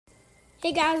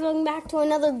Hey guys, welcome back to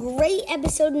another great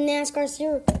episode of NASCAR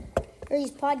Series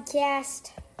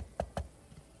podcast.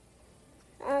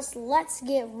 Let's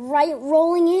get right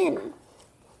rolling in.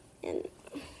 And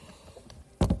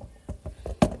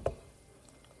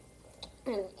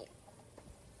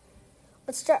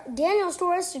let's start. Daniel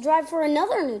Suarez to drive for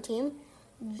another new team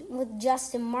with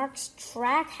Justin Marks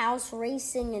Trackhouse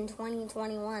Racing in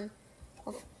 2021.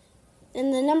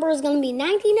 And the number is going to be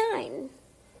 99.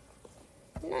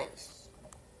 Nice.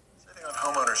 Saving on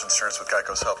homeowners insurance with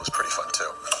Geico's help was pretty fun,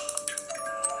 too.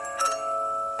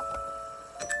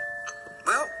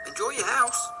 Well, enjoy your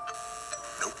house.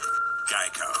 Nope.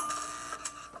 Geico.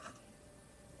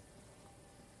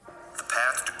 The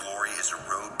path to glory is a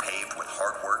road paved with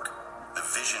hard work, the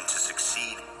vision to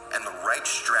succeed, and the right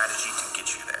strategy to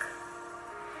get you there.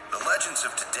 The legends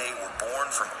of today were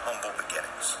born from humble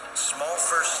beginnings. Small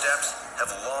first steps have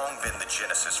long been the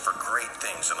genesis for great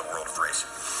things in the world of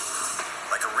racing.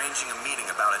 Like arranging a meeting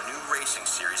about a new racing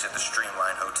series at the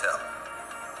Streamline Hotel,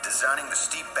 designing the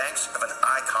steep banks of an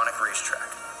iconic racetrack,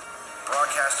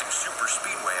 broadcasting super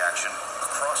speedway action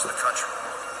across the country,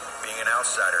 being an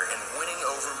outsider and winning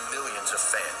over millions of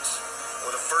fans,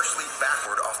 or the first leap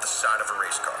backward off the side of a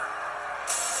race car.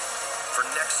 For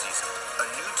next season, a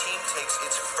new team takes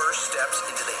its first steps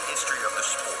into the history of the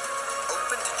sport,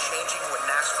 open to changing what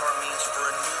NASCAR means for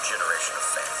a new generation of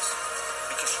fans.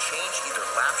 Because change either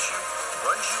laps you,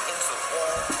 runs you into the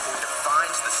wall, or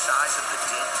defines the size of the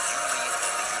dent you leave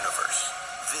in the universe.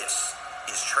 This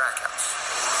is Trackhouse.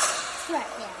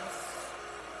 Trackhouse.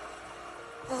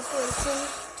 Racing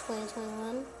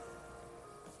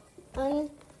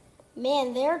 2021.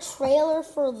 Man, their trailer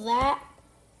for that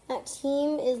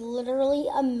team is literally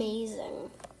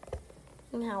amazing.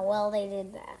 And how well they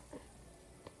did that.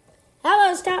 How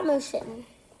about stop motion?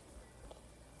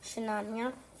 On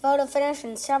here. Photo finish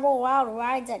and several wild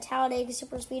rides at Talladega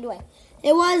Superspeedway.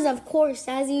 It was, of course,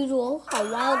 as usual, a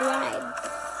wild ride.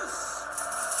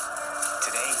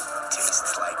 Today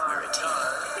tastes like we're a team.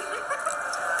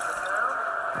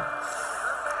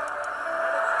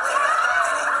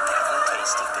 Never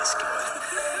tasted this good.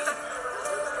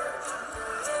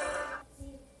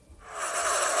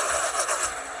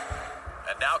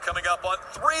 And now coming up on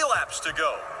 3 laps to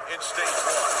go in stage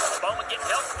 1. Bowman getting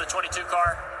help from the 22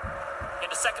 car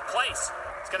into second place.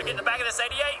 He's going to get in the back of this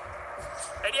 88.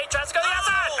 88 tries to go to the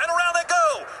outside. And around they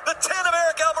go. The 10 of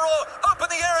Eric Almirola. Up in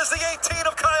the air is the 18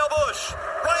 of Kyle Busch.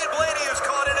 Ryan Blaney is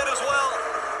caught in it as well.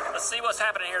 Let's see what's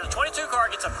happening here. The 22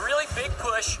 car gets a really big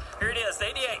push. Here it is,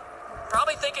 the 88.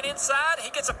 Probably thinking inside.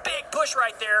 He gets a big push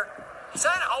right there. He's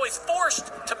kind of always forced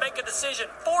to make a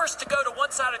decision, forced to go to one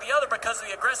side or the other because of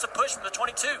the aggressive push from the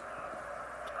 22.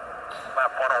 Lap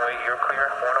 108, you're clear.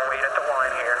 108 at the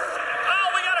line here. Oh,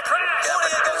 we got a crash.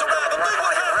 48 goes around. The big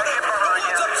one happening. The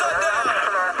one's upside down.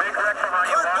 Big wreck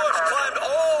behind you. Kurt Busch climbed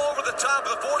all over the top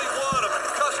of the 41 of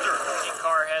Custer. The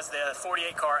car has the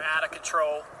 48 car out of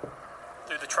control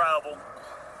through the trioval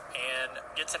and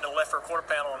gets into left for a quarter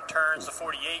panel and turns the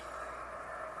 48.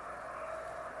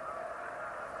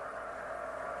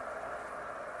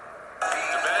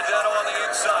 Benedetto on the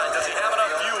inside. Does he have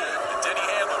enough fuel? And Denny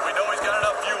Hamlin, we know he's got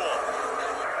enough fuel.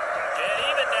 Get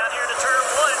even down here to turn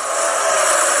 1.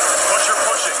 Pusher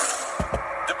pushing.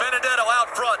 De Benedetto out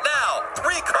front now.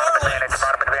 3 car lengths.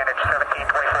 Bottom advantage, 17,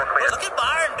 24 clear. Look at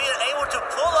Byron being able to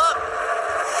pull up.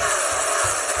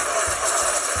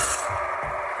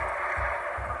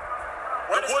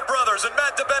 The Wood brothers and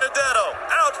Matt De Benedetto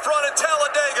out front at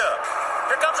Talladega.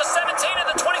 Here comes the 17 and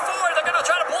the 24. They're going to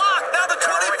try to block. Now the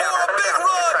 24, a big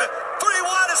run. 3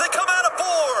 wide as they come out of 4.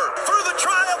 Through the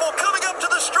triangle, coming up to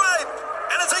the stripe.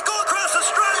 And as they go across the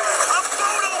stripe, a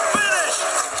photo finish.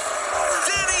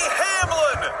 Denny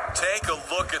Hamlin. Take a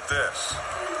look at this.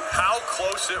 How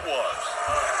close it was.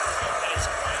 And he's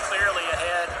clearly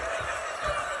ahead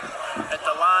at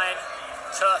the line.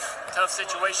 Tough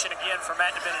situation again for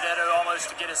Matt De Benedetto, almost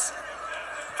to get his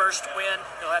first win.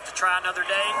 He'll have to try another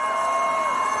day.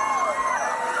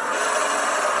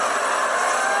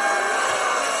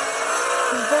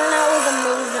 The burnout was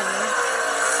amazing.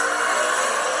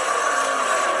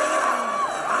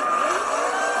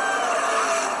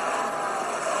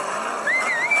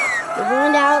 They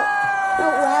burned out.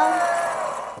 Oh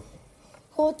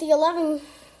well. With the 11,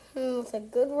 with a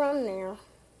good run there.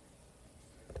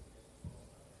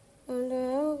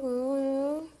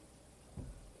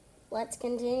 Let's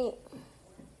continue.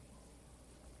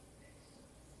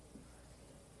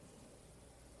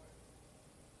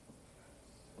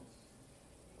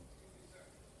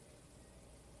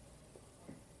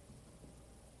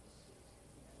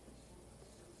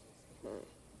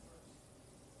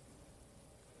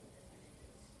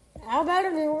 how about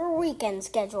our weekend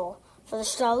schedule for the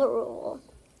Charlotte Roval?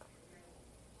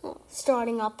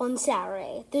 Starting up on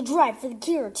Saturday, the drive for the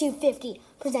Cure 250,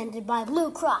 presented by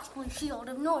Blue Cross Blue Shield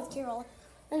of North Carolina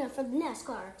for the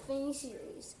NASCAR Xfinity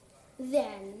Series.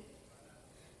 Then,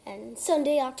 and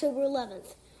Sunday, October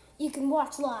 11th, you can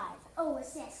watch live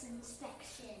OSS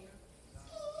inspection.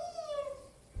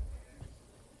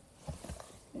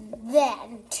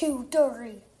 Then,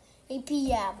 2:30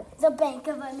 p.m., the Bank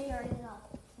of America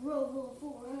roval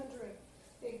 400,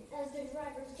 as the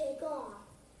drivers take on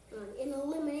an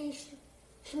elimination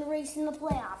race in the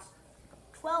playoffs.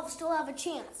 12 still have a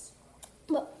chance,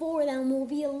 but 4 of them will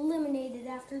be eliminated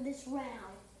after this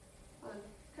round.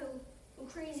 How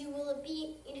crazy will it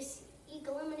be in a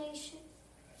elimination?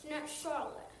 It's not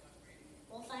Charlotte.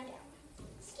 We'll find out.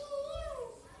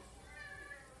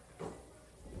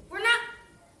 We're not.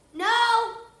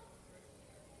 No.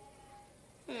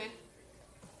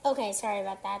 Okay, sorry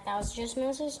about that. That was just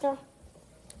my sister.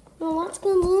 Well, what's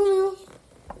going on?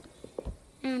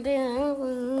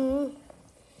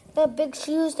 But big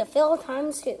shoes to fill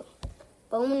times 2.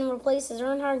 Bowman replaces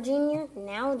Earnhardt Jr.,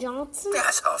 now Johnson.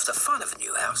 That's half the fun of a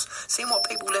new house. Seeing what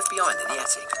people left behind in the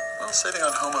attic. Well, saving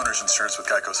on homeowners insurance with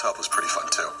Geico's help was pretty fun,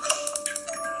 too.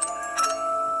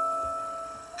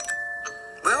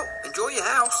 Well, enjoy your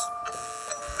house.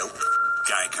 Nope.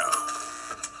 Geico.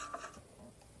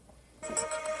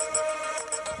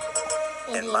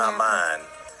 In my mind,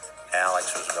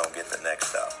 Alex was going to get the next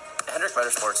stop. Hendrick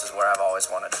Motorsports is where I've always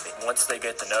wanted to be. Once they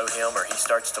get to know him or he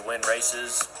starts to win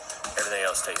races, everything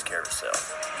else takes care of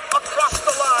itself. Across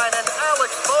the line, and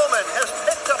Alex Bowman has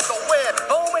picked up the win.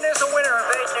 Bowman is a winner.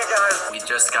 Thank you, guys. We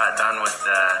just got done with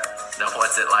the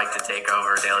what's it like to take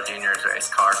over Dale Jr.'s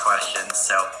race car questions.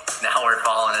 So now we're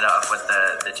following it up with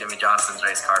the Jimmy Johnson's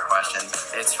race car questions.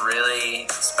 It's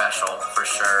really special for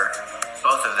sure.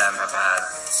 Both of them have had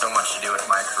so much to do with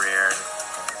my career.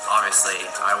 Obviously,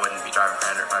 I wouldn't be driving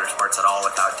for Hendrick Motorsports at all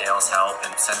without Dale's help,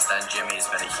 and since then, Jimmy's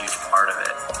been a huge part of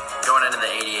it. Going into the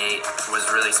 88 was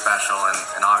really special,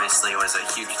 and obviously was a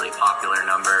hugely popular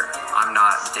number. I'm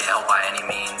not Dale by any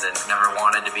means, and never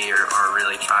wanted to be or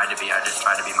really tried to be. I just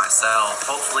tried to be myself.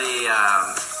 Hopefully,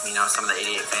 some of the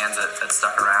 88 fans that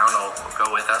stuck around will go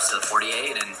with us to the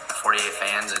 48, and the 48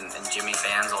 fans and Jimmy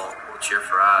fans will cheer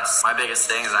for us. My biggest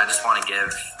thing is I just want to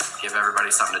give everybody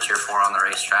something to cheer for on the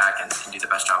racetrack and do the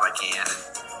best job I can and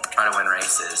try to win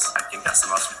races. I think that's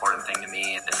the most important thing to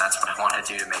me, and that's what I want to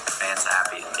do to make the fans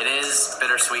happy. It is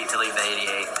bittersweet to leave the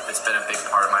 88. It's been a big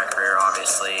part of my career,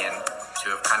 obviously, and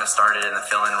to have kind of started in the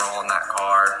fill-in role in that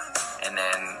car and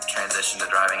then transition to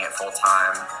driving it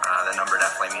full-time, the number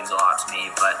definitely means a lot to me,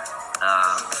 but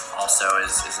also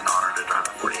is an honor to drive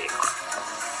a 48 car.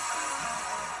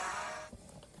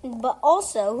 But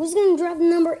also, who's going to drive the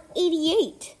number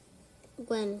 88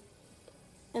 when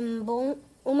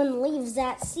Bowman leaves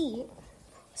that seat?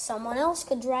 Someone else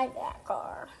could drive that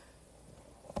car.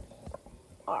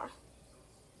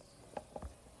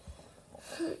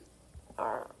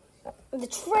 The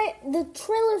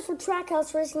trailer for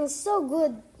Trackhouse Racing is so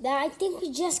good that I think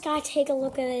we just got to take a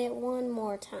look at it one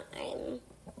more time.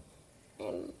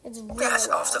 It's really That's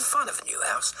half the fun of a new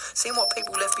house. Seeing what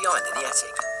people left behind in the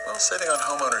attic. Well, saving on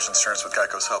homeowners insurance with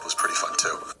Geico's help was pretty fun,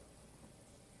 too.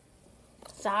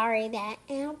 Sorry, that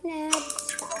app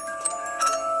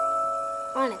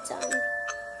on its own.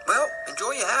 Well,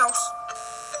 enjoy your house.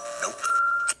 Nope.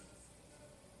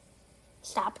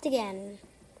 Stop it again.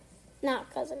 Not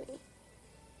because of me.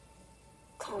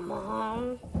 Come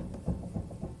on.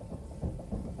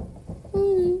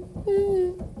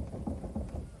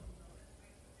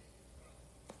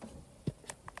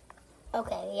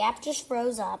 Okay, the app just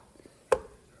froze up.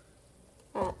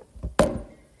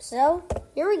 So,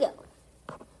 here we go.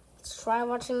 Let's try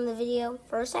watching the video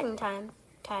for a second time.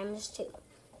 Times 2.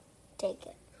 Take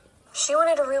it. She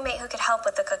wanted a roommate who could help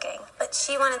with the cooking, but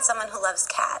she wanted someone who loves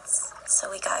cats. So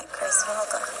we got Chris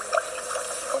Wilder.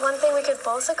 But one thing we could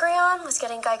both agree on was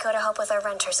getting Geico to help with our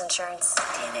renter's insurance.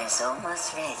 Dinner's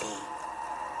almost ready.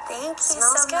 Thank you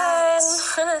Smells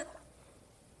so good.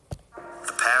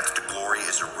 The path to glory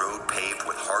is a road paved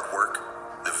with hard work,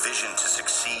 the vision to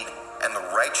succeed, and the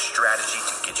right strategy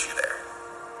to get you there.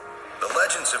 The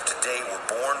legends of today were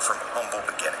born from humble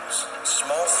beginnings.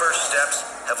 Small first steps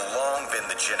have long been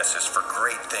the genesis for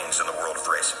great things in the world of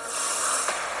racing.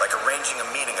 Like arranging a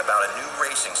meeting about a new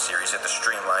racing series at the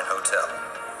Streamline Hotel,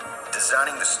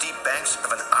 designing the steep banks of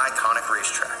an iconic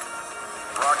racetrack,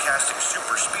 broadcasting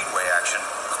super speedway action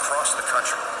across the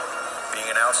country,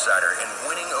 being an outsider and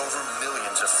winning over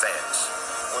millions of fans,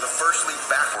 or the first leap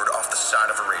backward off the side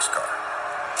of a race car.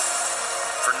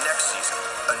 For next season, season,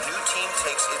 a new team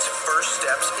takes its first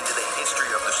steps into the history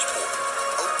of the sport,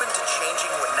 open to changing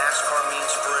what NASCAR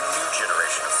means for a new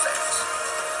generation of fans.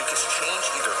 Because change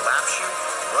either laps you,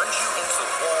 runs you into the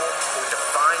wall, or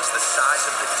defines the size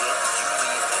of the dent you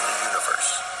leave in the universe.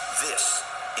 This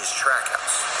is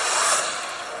Trackhouse.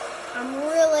 I'm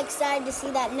real excited to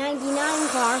see that 99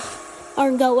 car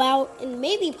or go out and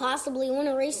maybe possibly win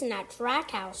a race in that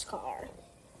Trackhouse car,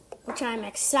 which I'm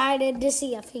excited to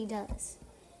see if he does.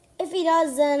 If he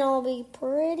does, then I'll be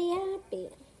pretty happy.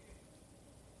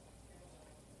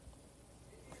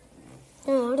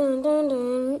 Dun, dun, dun,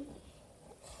 dun.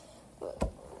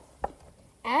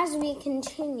 As we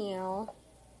continue,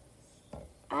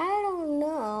 I don't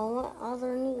know what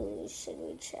other news should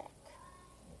we check.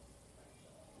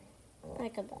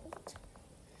 Like about.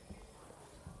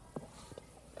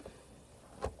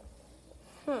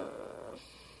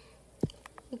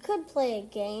 We could play a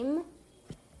game,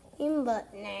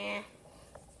 but nah.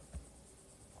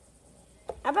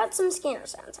 How about some scanner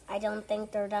sounds? I don't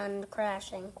think they're done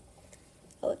crashing.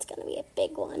 Oh, it's gonna be a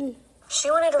big one. She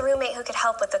wanted a roommate who could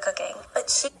help with the cooking, but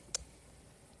she...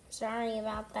 Sorry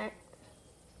about that.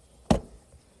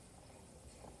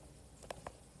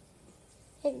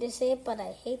 Hate to say it, but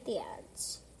I hate the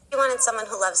ads. She wanted someone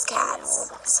who loves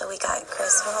cats, so we got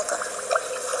Chris Volga.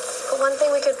 But one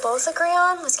thing we could both agree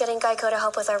on was getting Geico to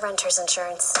help with our renter's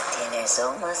insurance. Dinner's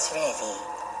almost ready.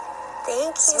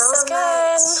 Thank you so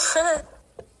much.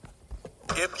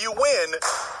 If you win,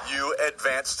 you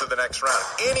advance to the next round.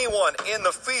 Anyone in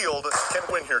the field can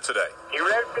win here today. You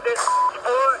ready for this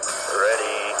sport?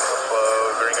 Ready,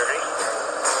 slow, green, green.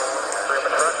 Bring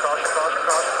the front, caution.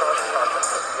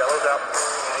 Yellow's out.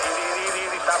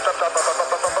 Easy. Stop.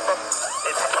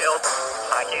 It's killed.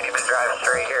 I can't even drive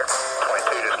straight here.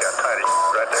 22 just got tight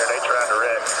right there. They trying to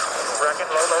wreck. Wrecking,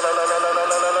 low.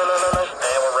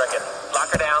 And we're wrecking.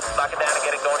 Lock her down and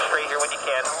get it going straight here when you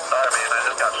can. Sorry, man. I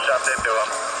just got shoved into him.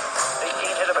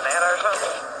 18 hit a banana or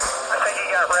something? I think he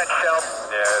got red shelled.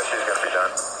 Yeah, she's gonna be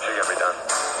done.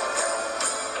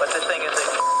 But this thing is a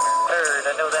turd.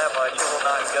 I know that much. It will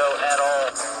not go at all.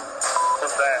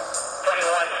 What's that?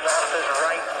 21 lost his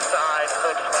right side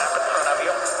hook slap in front of you.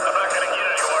 I'm not gonna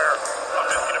get anywhere. I'm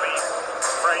just gonna be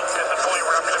right at the point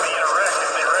where I'm gonna be in a wreck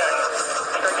if they wreck.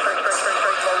 Straight,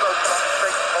 low,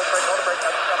 straight, hold the brake,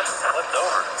 that's coming. Flipped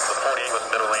over. The 48 was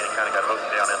middle lane and kind of got hooked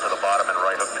down into the bottom and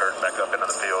right hook turned back up into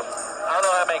the field. I don't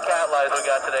know how many cat lives we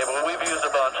got today, but we've used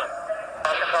a bunch.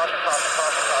 Caution.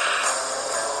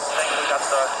 Think we got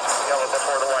the yellow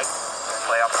before the white.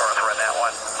 Playoff cars were in that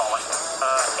one. Falling.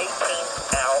 18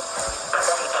 out.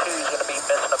 22 is going to be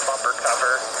missing a bumper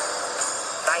cover.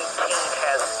 19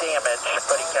 has damage,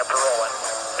 but he kept rolling.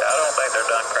 Yeah, I don't think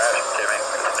they're done crashing, Timmy.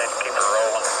 We just need to keep it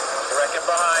rolling. Wrecking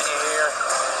behind you here.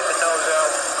 Keep the nose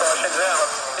out. Caution's out.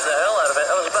 Get the hell out of it.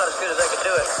 That was about as good as I could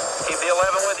do it. Keep the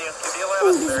 11 with you. Keep the 11.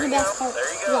 Ooh, this is the best part. There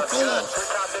you go. Yeah, Good.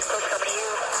 Three-time big push coming to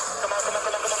you. Come on.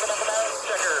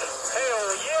 Checker.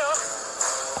 Hell yeah.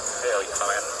 Hell yeah,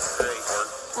 man. Great work.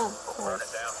 Of course. Burn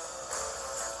it down.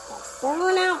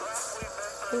 Burn out.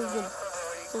 This is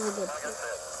good.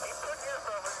 Keep putting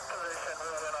yourself in position to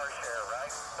win our share,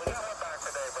 right? We got one back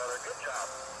today, brother. Good job.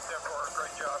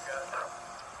 Great job, guys.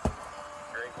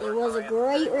 It was a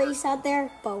great race out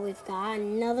there, but we've got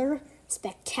another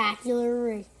spectacular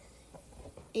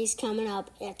race coming up.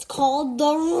 It's called the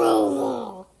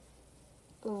roval.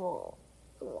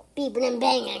 Beeping and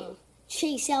banging.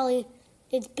 Chase Elliott,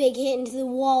 its big hit into the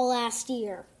wall last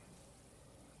year.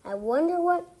 I wonder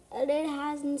what it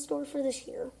has in store for this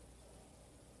year.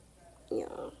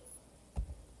 Yeah.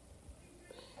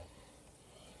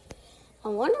 I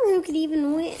wonder who could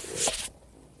even win.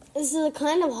 This is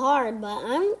kind of hard, but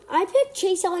I picked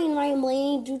Chase Elliott and Ryan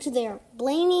Blaney due to their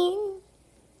Blaney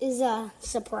is a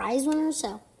surprise winner,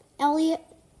 so Elliott,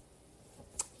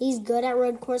 he's good at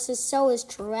road courses, so is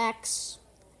Truex.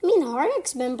 I mean,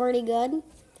 Hardick's been pretty good.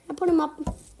 I put him up.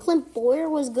 Clint Boyer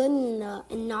was good in the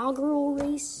inaugural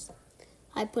race.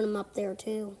 I put him up there,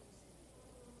 too.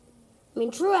 I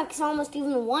mean, Truex almost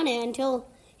even won it until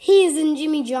he's in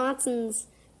Jimmy Johnson's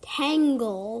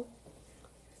tangle,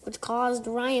 which caused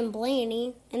Ryan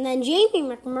Blaney, and then Jamie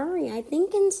McMurray, I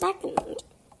think, in second.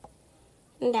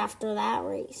 And after that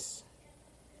race.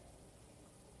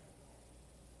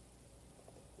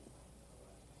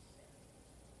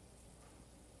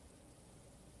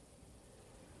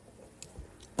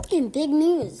 In big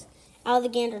news out of the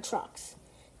Gander trucks.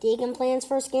 Deegan plans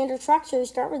for a Gander truck, so we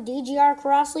start with DGR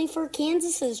Crossley for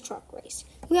Kansas's truck race.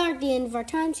 We are at the end of our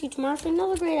time. See you tomorrow for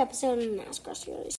another great episode of the NASCAR series.